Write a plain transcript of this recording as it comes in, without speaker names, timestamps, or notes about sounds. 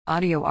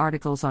Audio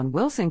articles on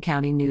Wilson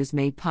County News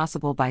made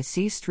possible by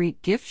C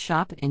Street Gift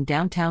Shop in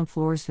downtown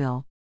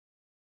Floresville.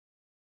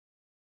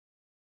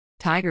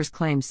 Tigers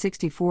claim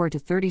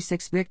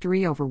 64-36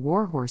 victory over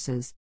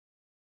Warhorses.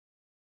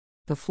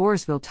 The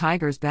Floresville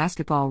Tigers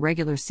basketball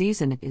regular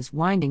season is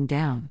winding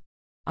down.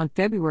 On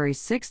February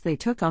 6 they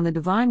took on the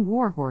Divine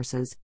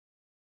Warhorses.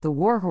 The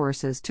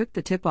Warhorses took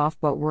the tip-off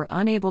but were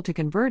unable to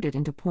convert it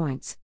into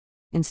points.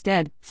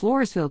 Instead,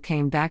 Floresville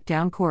came back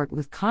down court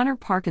with Connor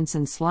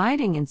Parkinson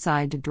sliding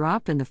inside to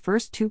drop in the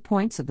first 2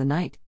 points of the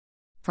night.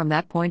 From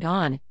that point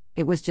on,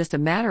 it was just a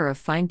matter of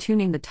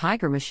fine-tuning the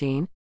Tiger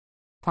machine.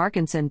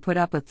 Parkinson put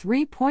up a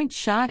 3-point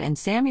shot and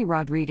Sammy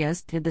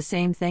Rodriguez did the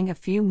same thing a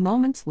few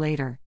moments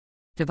later.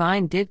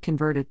 Divine did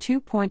convert a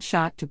 2-point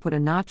shot to put a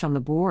notch on the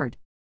board.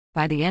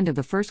 By the end of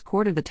the first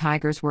quarter the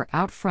Tigers were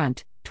out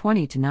front,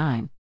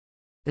 20-9.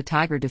 The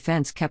Tiger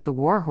defense kept the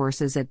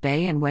Warhorses at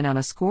bay and went on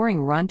a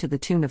scoring run to the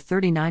tune of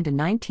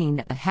 39-19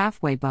 at the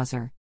halfway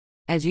buzzer.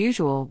 As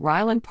usual,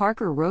 Rylan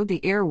Parker rode the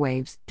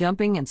airwaves,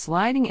 jumping and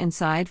sliding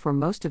inside for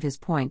most of his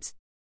points.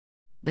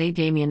 Late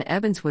Damian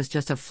Evans was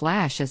just a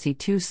flash as he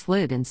too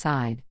slid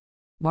inside.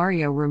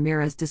 Mario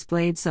Ramirez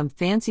displayed some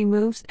fancy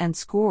moves and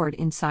scored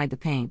inside the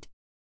paint.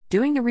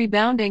 Doing the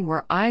rebounding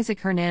were Isaac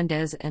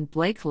Hernandez and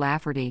Blake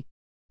Lafferty,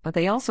 but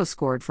they also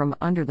scored from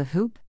under the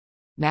hoop.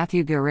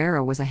 Matthew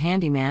Guerrero was a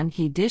handyman.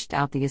 He dished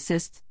out the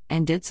assists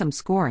and did some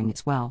scoring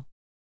as well.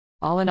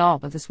 All in all,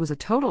 this was a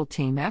total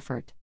team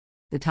effort.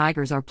 The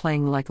Tigers are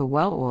playing like a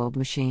well-oiled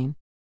machine.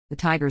 The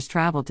Tigers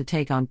traveled to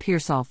take on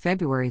Pearsall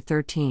February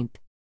 13th.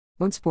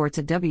 Wood Sports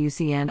at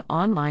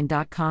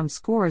WCNOnline.com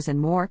scores and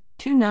more.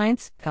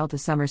 2-9 fell to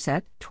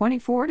Somerset,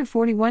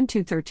 24-41.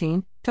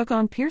 2-13 took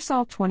on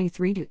Pearsall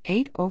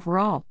 23-8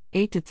 overall,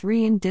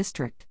 8-3 in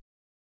district.